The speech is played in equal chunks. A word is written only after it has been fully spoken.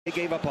They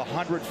gave up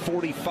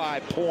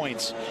 145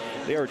 points.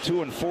 They are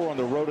 2-4 on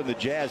the road, and the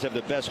Jazz have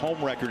the best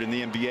home record in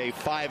the NBA,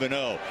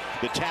 5-0.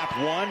 The tap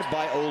won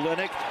by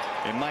Olynyk,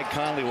 and Mike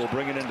Conley will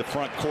bring it into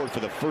front court for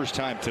the first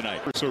time tonight.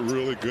 They're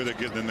really good at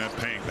getting in that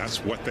paint.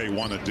 That's what they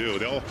want to do.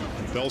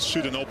 They'll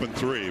shoot an open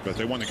three, but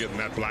they want to get in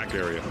that black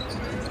area.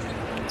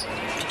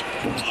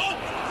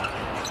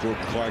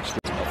 Jordan Clarkson,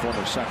 a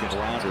former second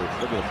rounder.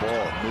 Look at the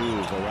ball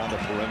move around the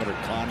perimeter.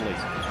 Conley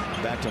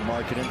back to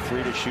Markkanen,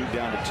 3 to shoot,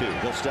 down to 2.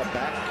 He'll step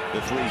back,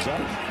 the 3's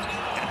up and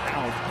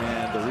out,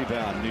 and the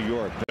rebound, New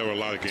York. There were a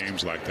lot of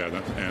games like that,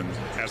 and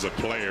as a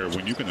player,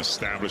 when you can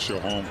establish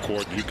your home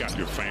court, you got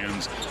your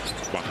fans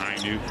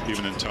behind you,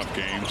 even in tough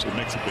games, it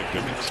makes a big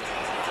difference.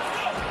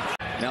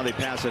 Now they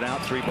pass it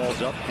out, 3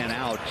 balls up and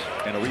out,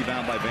 and a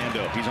rebound by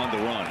Vando. He's on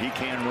the run. He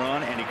can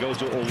run, and he goes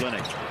to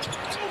Olynyk.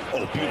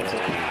 Oh, beautiful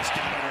pass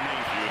down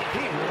underneath.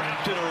 He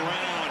wrapped it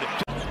around.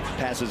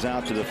 Passes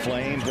out to the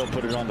Flame. He'll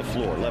put it on the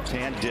floor. Left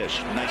hand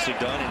dish. Nicely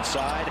done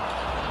inside.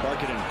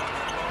 Markkanen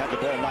had the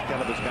ball knocked out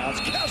of his bounds.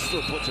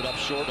 Kessler puts it up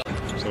short.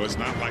 So it's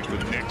not like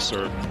the Knicks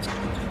are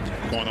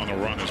going on a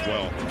run as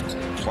well.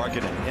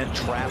 Markkanen in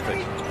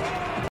traffic.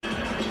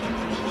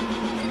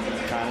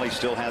 Conley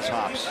still has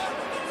hops.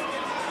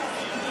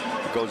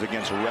 Goes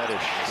against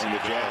Reddish, and the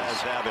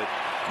Jazz have it.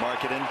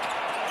 Markkanen,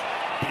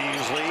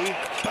 Beasley,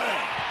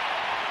 bang!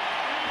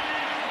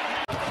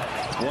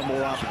 One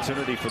more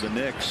opportunity for the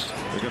Knicks.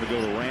 They're going to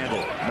go to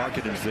Randall.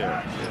 Markkanen's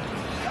there.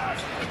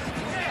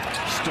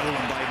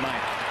 Stolen by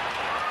Mike.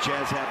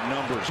 Jazz have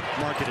numbers.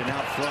 Markkanen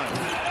out front.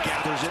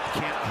 Gathers it,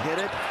 can't hit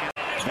it.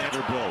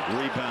 Vanderbilt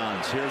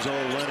rebounds. Here's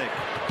Olynyk.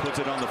 Puts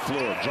it on the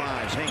floor.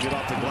 Drives, hangs it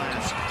off the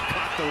glass.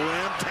 Caught the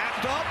rim,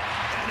 tapped up,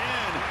 and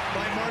in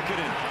by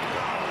Markkanen.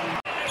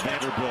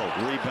 Vanderbilt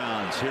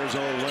rebounds. Here's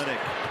Olynyk.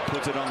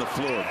 Puts it on the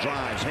floor.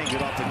 Drives, hangs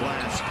it off the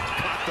glass.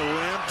 Caught the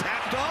rim,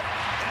 tapped up,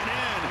 and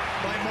in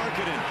by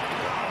Markkanen.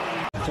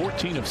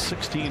 14 of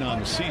 16 on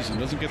the season.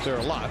 Doesn't get there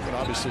a lot, but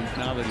obviously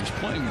now that he's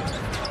playing there.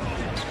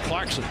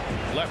 Clarkson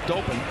left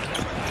open.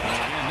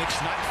 Again,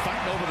 Knicks not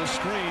fighting over the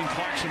screen.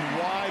 Clarkson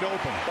wide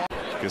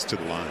open. Gets to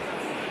the line.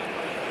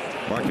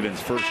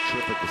 Markkanen's first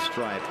trip at the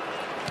stripe.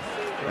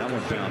 That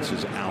one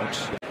bounces out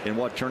in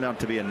what turned out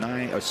to be a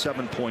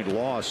 7-point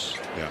loss.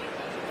 Yeah.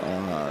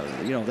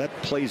 You know, that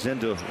plays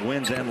into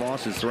wins and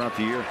losses throughout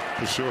the year.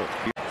 For sure.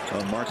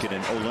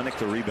 Markkanen, Olynyk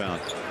the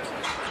rebound.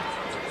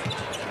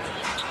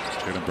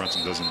 Jalen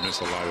Brunson doesn't miss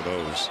a lot of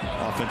those.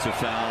 Offensive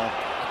foul.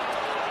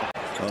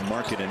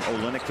 Markkanen,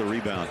 Olynyk the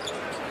rebound.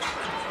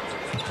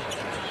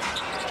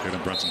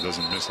 Jalen Brunson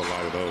doesn't miss a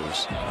lot of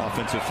those.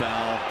 Offensive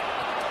foul.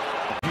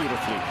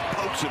 Beautifully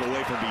pokes it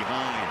away from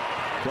behind.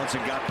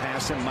 Brunson got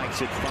past him.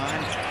 Mike's it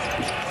fine.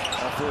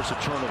 I'll force a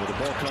turnover. The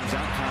ball comes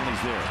out.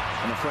 Conley's there.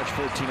 And a fresh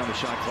 14 on the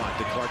shot clock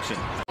to Clarkson.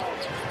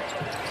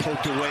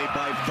 Poked away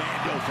by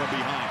Vando from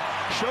behind.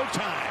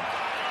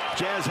 Showtime.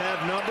 Jazz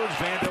have numbers.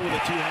 Vando with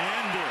a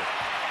two-hander.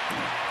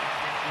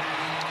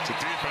 It's a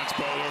defense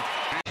bowler.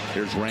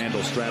 Here's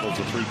Randall, straddles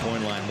the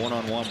three-point line.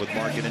 One-on-one with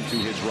Markkanen to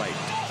his right.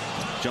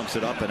 Jumps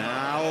it up and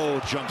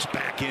out. Jumps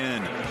back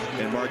in.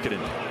 And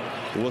Markkanen.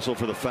 The whistle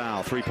for the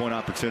foul. 3-point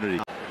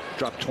opportunity.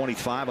 Dropped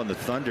 25 on the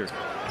Thunder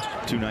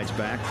 2 nights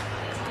back.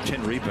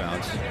 10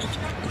 rebounds.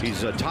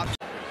 He's top.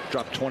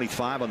 Dropped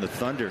 25 on the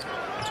Thunder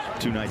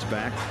 2 nights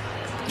back.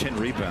 10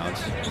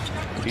 rebounds.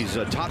 He's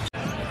top.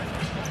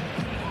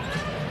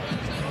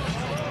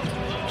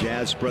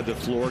 Jazz spread the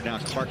floor. Now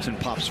Clarkson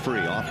pops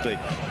free off the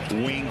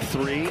wing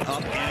 3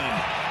 up in.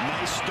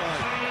 Nice start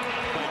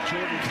by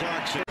Jordan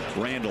Clarkson.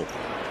 Randall.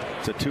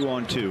 It's a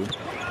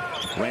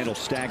 2-on-2. Randall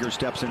staggers,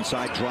 steps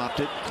inside, dropped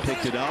it,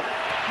 picked it up.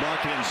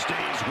 Markkanen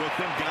stays with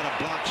them, got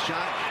a block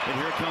shot, and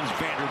here comes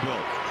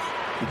Vanderbilt.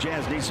 The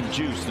Jazz need some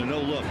juice. The no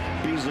look.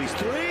 Beasley's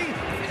 3.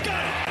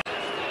 Got it!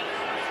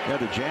 Yeah,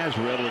 the Jazz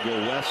were able to go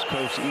West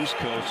Coast, East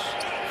Coast,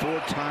 4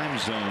 time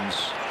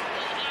zones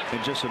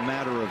in just a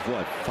matter of,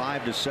 what,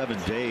 5 to 7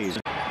 days.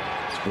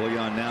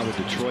 Boyan now with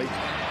Detroit.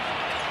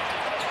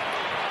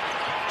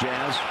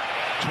 Jazz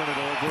turn it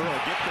over, or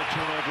get the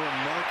turnover,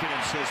 and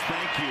Markkanen says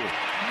thank you.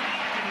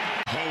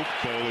 Hope,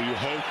 Bowler, you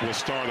hope will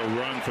start a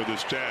run for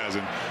this Jazz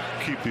and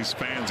keep these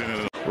fans in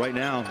it. Right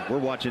now, we're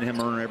watching him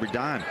earn every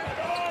dime.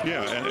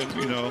 Yeah, and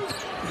you know,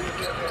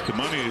 the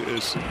money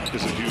is a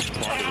huge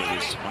part of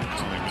it. Mike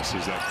Conley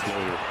misses that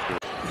floater.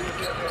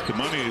 The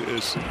money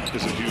is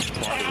a huge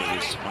part of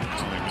it. Mike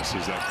Conley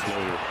misses that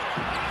floater.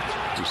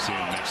 We've seen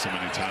him make so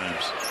many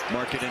times.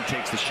 Markkanen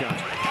takes the shot.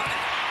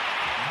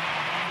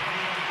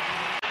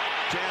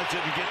 Jazz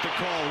didn't get the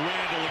call.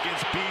 Randall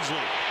against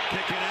Beasley.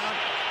 Kick it out.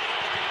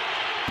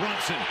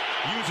 Brunson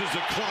uses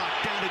the clock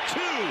down to 2.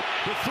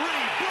 The 3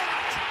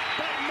 blocked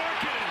by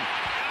Markkanen.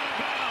 Out of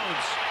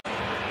bounds.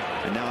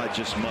 And now it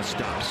just must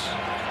stops.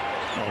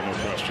 Oh, no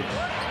question.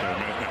 Got a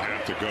minute and a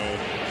half to go.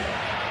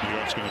 New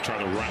York's going to try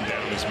to run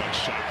down as much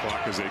shot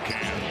clock as they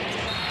can.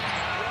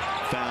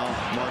 Foul,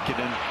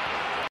 Markkanen.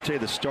 I'd say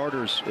the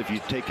starters, if you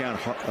take out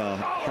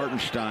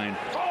Hartenstein,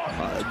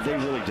 they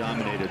really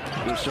dominated.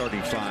 They're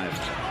starting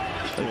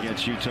 5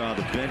 against Utah.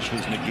 The bench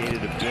was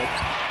negated a bit.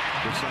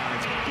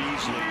 Besides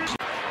Beasley.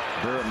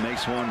 Barrett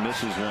makes one,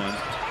 misses one.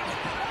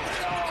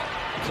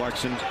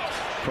 Clarkson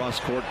cross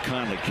court,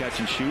 Conley catch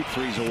and shoot,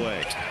 three's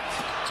away.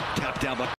 Tapped down by